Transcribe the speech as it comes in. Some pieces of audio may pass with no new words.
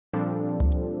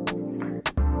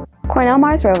Cornell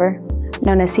Mars Rover,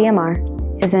 known as CMR,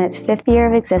 is in its 5th year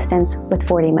of existence with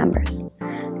 40 members.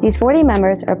 These 40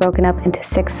 members are broken up into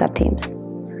 6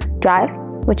 subteams. Drive,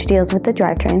 which deals with the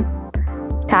drivetrain.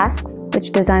 Tasks,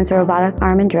 which designs the robotic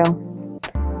arm and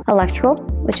drill. Electrical,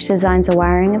 which designs the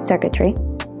wiring and circuitry.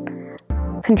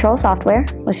 Control software,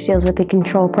 which deals with the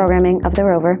control programming of the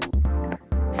rover.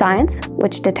 Science,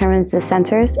 which determines the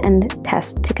sensors and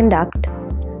tests to conduct.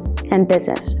 And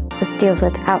business, which deals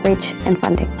with outreach and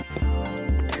funding.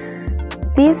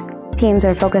 These teams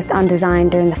are focused on design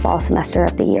during the fall semester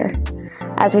of the year.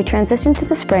 As we transition to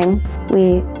the spring,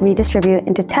 we redistribute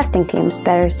into testing teams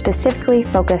that are specifically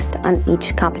focused on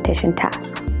each competition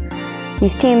task.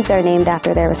 These teams are named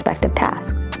after their respective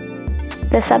tasks.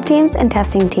 The subteams and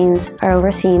testing teams are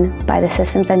overseen by the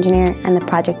systems engineer and the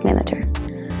project manager.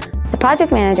 The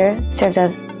project manager serves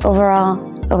as overall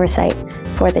oversight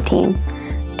for the team,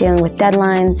 dealing with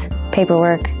deadlines,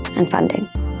 paperwork, and funding.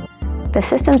 The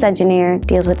systems engineer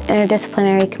deals with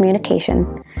interdisciplinary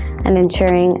communication and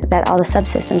ensuring that all the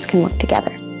subsystems can work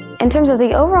together. In terms of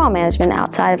the overall management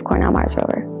outside of Cornell Mars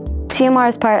Rover, CMR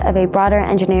is part of a broader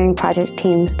engineering project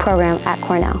teams program at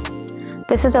Cornell.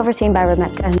 This is overseen by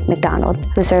Rebecca McDonald,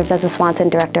 who serves as the Swanson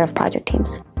Director of Project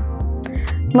Teams.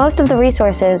 Most of the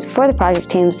resources for the project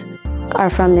teams are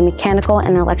from the mechanical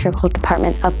and electrical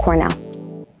departments of Cornell.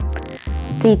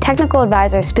 The technical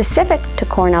advisor specific to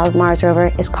Cornell Mars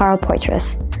Rover is Carl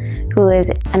Poitras, who is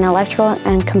an electrical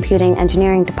and computing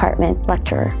engineering department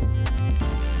lecturer.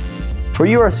 For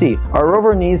URC, our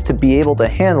rover needs to be able to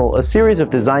handle a series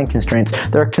of design constraints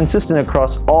that are consistent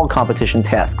across all competition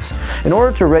tasks. In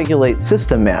order to regulate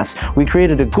system mass, we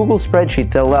created a Google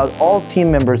spreadsheet that allowed all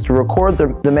team members to record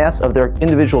the mass of their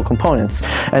individual components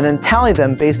and then tally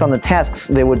them based on the tasks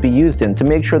they would be used in to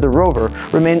make sure the rover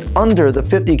remained under the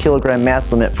 50 kilogram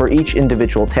mass limit for each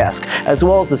individual task, as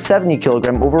well as the 70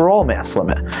 kilogram overall mass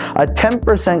limit. A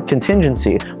 10%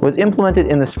 contingency was implemented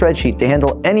in the spreadsheet to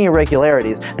handle any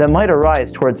irregularities that might arise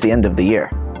towards the end of the year.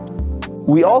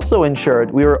 We also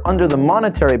ensured we were under the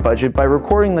monetary budget by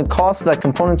recording the costs that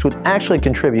components would actually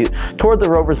contribute toward the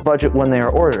rover's budget when they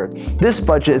are ordered. This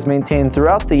budget is maintained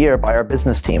throughout the year by our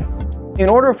business team. In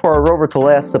order for our rover to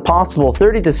last the possible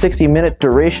 30 to 60 minute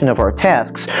duration of our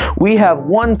tasks, we have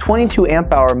one 22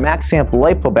 amp hour max-amp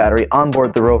LiPo battery on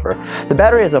board the rover. The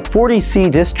battery has a 40C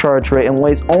discharge rate and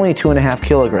weighs only 2.5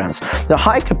 kilograms. The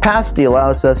high capacity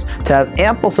allows us to have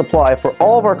ample supply for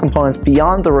all of our components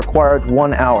beyond the required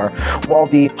 1 hour, while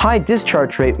the high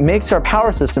discharge rate makes our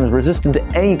power systems resistant to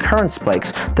any current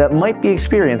spikes that might be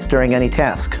experienced during any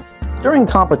task. During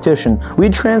competition, we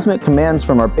transmit commands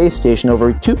from our base station over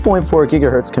a 2.4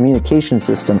 GHz communication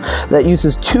system that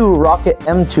uses 2 Rocket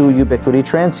M2 ubiquity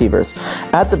transceivers.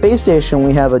 At the base station,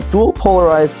 we have a dual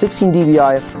polarized 16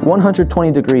 dBi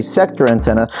 120 degree sector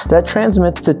antenna that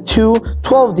transmits to 2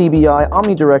 12 dBi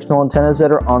omnidirectional antennas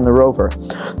that are on the rover.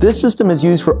 This system is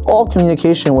used for all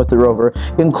communication with the rover,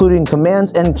 including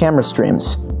commands and camera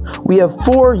streams. We have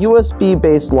 4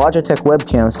 USB-based Logitech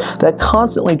webcams that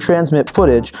constantly transmit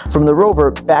footage from the rover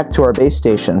back to our base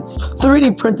station.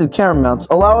 3D printed camera mounts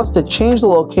allow us to change the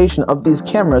location of these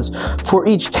cameras for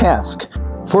each task.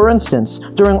 For instance,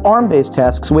 during arm-based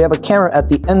tasks, we have a camera at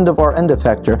the end of our end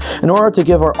effector in order to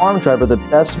give our arm driver the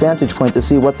best vantage point to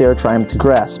see what they are trying to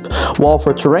grasp. While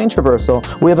for terrain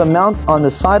traversal, we have a mount on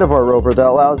the side of our rover that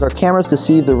allows our cameras to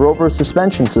see the rover's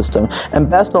suspension system and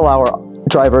best allow our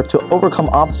driver to overcome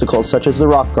obstacles such as the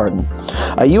rock garden.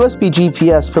 A USB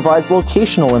GPS provides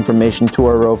locational information to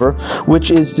our rover,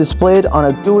 which is displayed on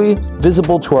a GUI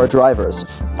visible to our drivers,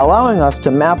 allowing us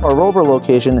to map our rover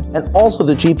location and also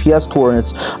the GPS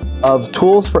coordinates of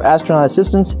tools for astronaut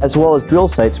assistance as well as drill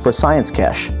sites for science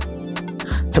cache.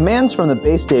 Commands from the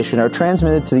base station are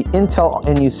transmitted to the Intel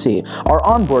NUC, our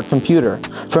onboard computer.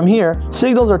 From here,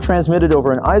 signals are transmitted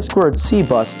over an I2C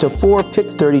bus to 4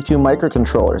 PIC32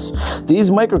 microcontrollers. These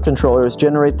microcontrollers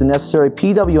generate the necessary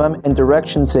PWM and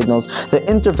direction signals that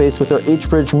interface with our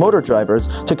H-bridge motor drivers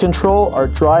to control our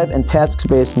drive and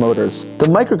tasks-based motors. The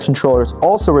microcontrollers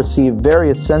also receive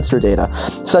various sensor data,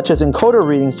 such as encoder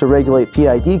readings to regulate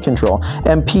PID control,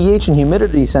 and pH and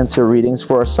humidity sensor readings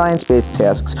for our science-based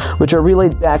tasks, which are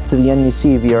relayed back to the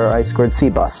NUC via our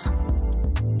I2C bus.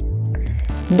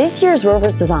 This year's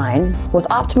Rovers Design was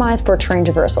optimized for terrain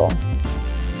traversal.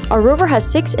 Our rover has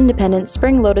 6 independent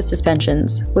spring-loaded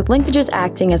suspensions, with linkages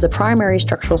acting as the primary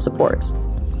structural supports.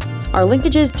 Our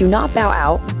linkages do not bow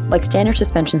out, like standard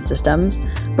suspension systems,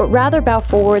 but rather bow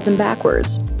forwards and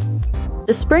backwards.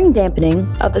 The spring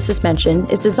dampening of the suspension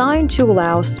is designed to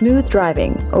allow smooth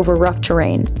driving over rough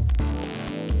terrain.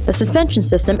 The The suspension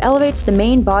system elevates the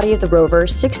main body of the rover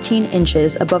 16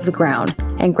 inches above the ground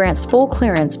and grants full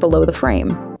clearance below the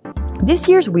frame. This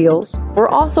year's wheels were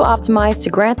also optimized to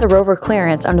grant the rover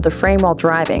clearance under the frame while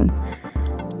driving.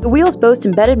 The wheels boast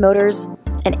embedded motors,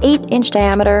 an 8-inch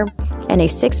diameter, and a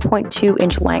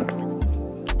 6.2-inch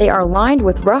length. They are lined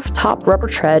with rough top rubber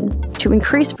tread to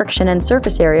increase friction and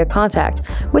surface area contact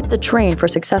with the terrain for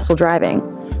successful driving.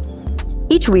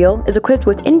 Each wheel is equipped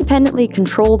with independently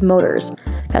controlled motors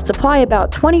that supply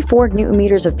about 24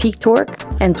 Nm of peak torque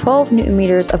and 12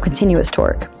 Nm of continuous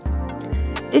torque.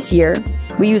 This year,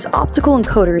 we use optical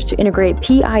encoders to integrate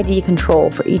PID control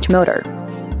for each motor.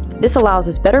 This allows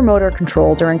us better motor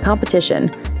control during competition,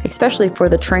 especially for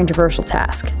the terrain traversal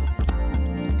task.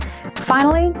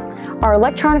 Finally, our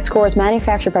electronics core is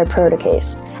manufactured by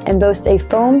Protocase and boasts a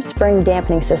foam spring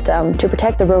dampening system to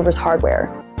protect the rover's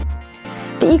hardware.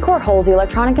 The E-core holds the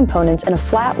electronic components in a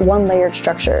flat, one-layered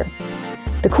structure.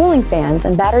 The cooling fans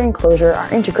and battery enclosure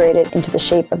are integrated into the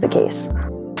shape of the case.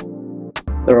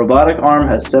 The robotic arm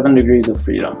has 7 degrees of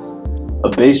freedom: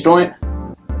 a base joint,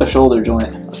 a shoulder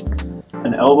joint,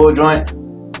 an elbow joint,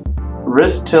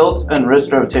 wrist tilt and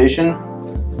wrist rotation,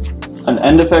 an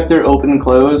end effector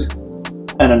open-close,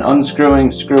 and an unscrewing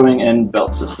screwing-in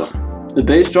belt system. The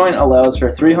base joint allows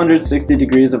for 360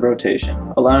 degrees of rotation,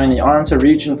 allowing the arm to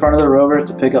reach in front of the rover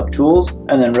to pick up tools,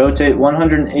 and then rotate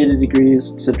 180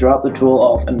 degrees to drop the tool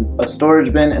off in a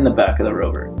storage bin in the back of the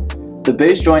rover. The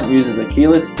base joint uses a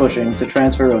keyless bushing to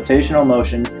transfer rotational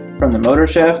motion from the motor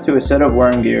shaft to a set of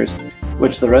worm gears,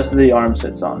 which the rest of the arm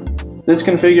sits on. This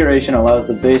configuration allows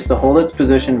the base to hold its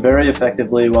position very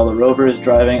effectively while the rover is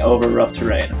driving over rough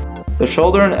terrain. The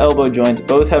shoulder and elbow joints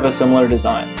both have a similar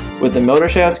design, with the motor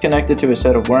shaft connected to a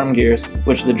set of worm gears,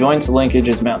 which the joint's linkage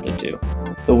is mounted to.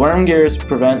 The worm gears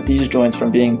prevent these joints from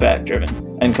being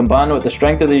back-driven, and combined with the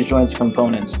strength of these joints'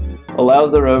 components,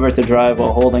 allows the rover to drive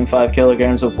while holding 5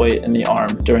 kilograms of weight in the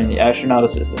arm during the astronaut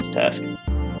assistance task.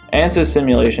 ANSYS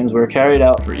simulations were carried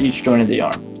out for each joint of the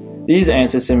arm. These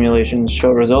ANSYS simulations show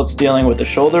results dealing with the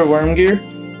shoulder worm gear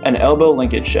and elbow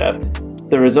linkage shaft.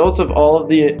 The results of all of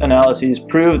the analyses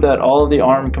prove that all of the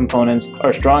arm components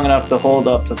are strong enough to hold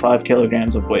up to 5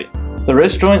 kilograms of weight. The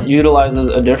wrist joint utilizes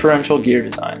a differential gear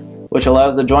design, which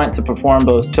allows the joint to perform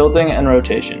both tilting and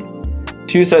rotation.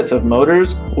 2 sets of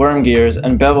motors, worm gears,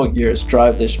 and bevel gears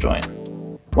drive this joint.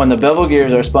 When the bevel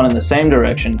gears are spun in the same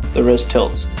direction, the wrist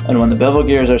tilts, and when the bevel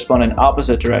gears are spun in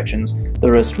opposite directions, the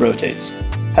wrist rotates.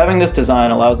 Having this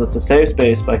design allows us to save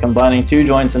space by combining 2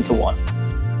 joints into one.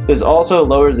 This also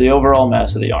lowers the overall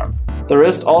mass of the arm. The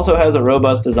wrist also has a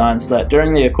robust design so that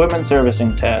during the equipment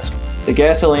servicing task, the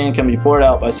gasoline can be poured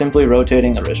out by simply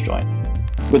rotating the wrist joint.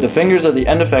 With the fingers of the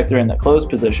end effector in the closed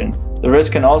position, the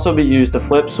wrist can also be used to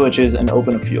flip switches and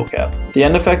open a fuel cap. The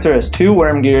end effector has 2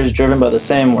 worm gears driven by the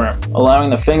same worm,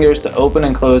 allowing the fingers to open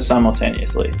and close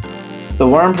simultaneously. The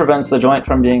worm prevents the joint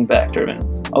from being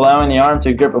back-driven, allowing the arm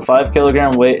to grip a 5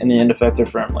 kilogram weight in the end effector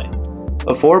firmly.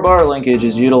 A 4-bar linkage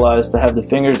is utilized to have the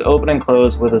fingers open and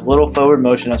close with as little forward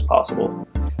motion as possible.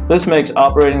 This makes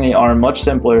operating the arm much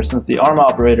simpler since the arm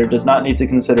operator does not need to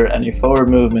consider any forward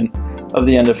movement of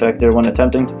the end effector when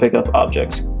attempting to pick up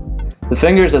objects. The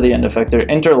fingers of the end effector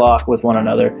interlock with one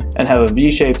another and have a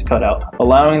V-shaped cutout,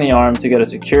 allowing the arm to get a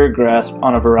secure grasp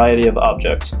on a variety of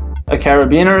objects. A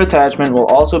carabiner attachment will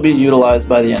also be utilized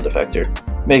by the end effector,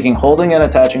 making holding and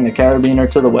attaching the carabiner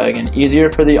to the wagon easier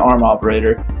for the arm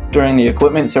operator during the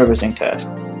equipment servicing task.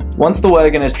 Once the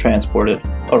wagon is transported,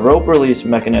 a rope release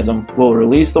mechanism will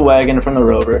release the wagon from the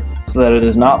rover so that it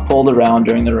is not pulled around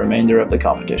during the remainder of the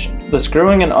competition. The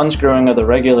screwing and unscrewing of the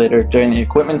regulator during the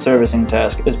equipment servicing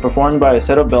task is performed by a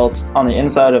set of belts on the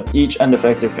inside of each end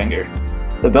effector finger.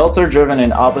 The belts are driven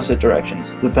in opposite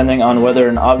directions, depending on whether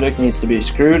an object needs to be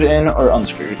screwed in or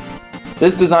unscrewed.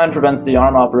 This design prevents the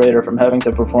arm operator from having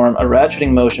to perform a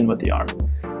ratcheting motion with the arm,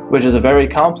 which is a very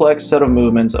complex set of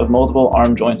movements of multiple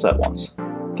arm joints at once.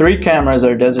 3 cameras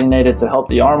are designated to help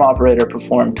the arm operator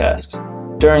perform tasks.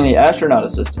 During the astronaut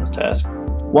assistance task,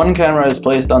 1 camera is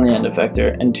placed on the end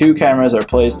effector and 2 cameras are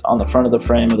placed on the front of the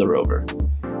frame of the rover,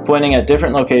 pointing at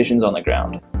different locations on the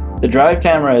ground. The drive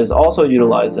camera is also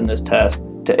utilized in this task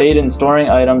to aid in storing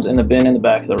items in the bin in the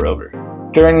back of the rover.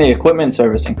 During the equipment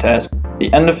servicing task,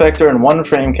 the end effector and 1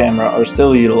 frame camera are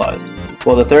still utilized,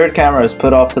 while the 3rd camera is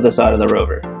put off to the side of the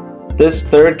rover. This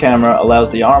 3rd camera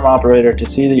allows the arm operator to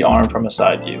see the arm from a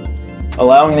side view,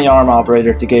 allowing the arm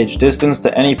operator to gauge distance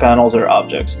to any panels or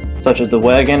objects, such as the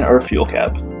wagon or fuel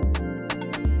cap.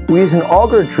 We use an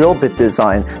Auger Drill Bit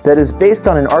design that is based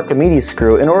on an Archimedes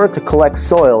screw in order to collect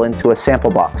soil into a sample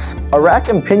box. A rack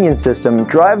and pinion system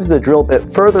drives the drill bit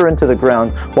further into the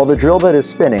ground while the drill bit is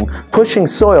spinning, pushing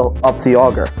soil up the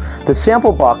auger. The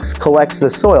sample box collects the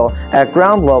soil at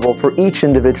ground level for each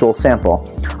individual sample.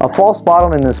 A false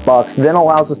bottom in this box then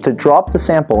allows us to drop the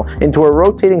sample into a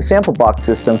rotating sample box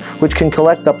system, which can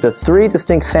collect up to 3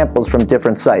 distinct samples from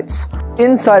different sites.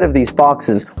 Inside of these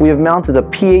boxes, we have mounted a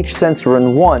pH sensor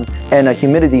in one and a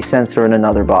humidity sensor in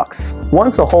another box.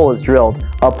 Once a hole is drilled,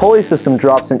 a pulley system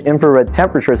drops an infrared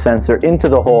temperature sensor into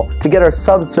the hole to get our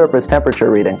subsurface temperature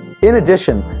reading. In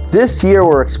addition, this year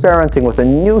we're experimenting with a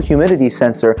new humidity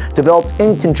sensor developed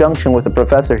in conjunction with a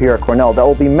professor here at Cornell that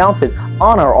will be mounted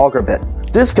on our auger bit.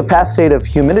 This capacitive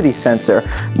humidity sensor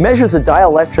measures the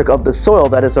dielectric of the soil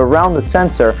that is around the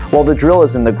sensor while the drill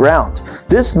is in the ground.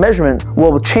 This measurement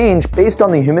will change based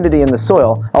on the humidity in the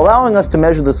soil, allowing us to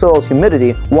measure the soil's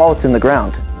humidity while it's in the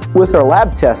ground. With our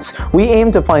lab tests, we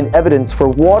aim to find evidence for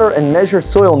water and measure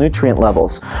soil nutrient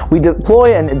levels. We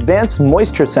deploy an advanced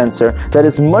moisture sensor that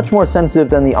is much more sensitive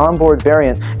than the onboard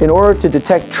variant in order to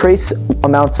detect trace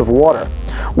amounts of water.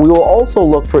 We will also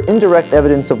look for indirect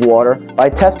evidence of water by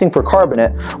testing for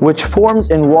carbonate, which forms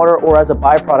in water or as a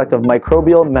byproduct of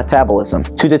microbial metabolism.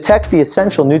 To detect the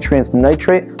essential nutrients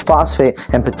nitrate, phosphate,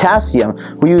 and potassium,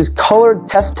 we use colored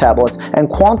test tablets and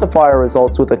quantify our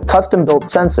results with a custom-built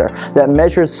sensor that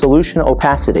measures solution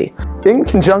opacity. In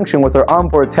conjunction with our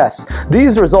onboard tests,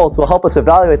 these results will help us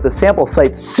evaluate the sample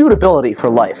site's suitability for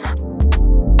life.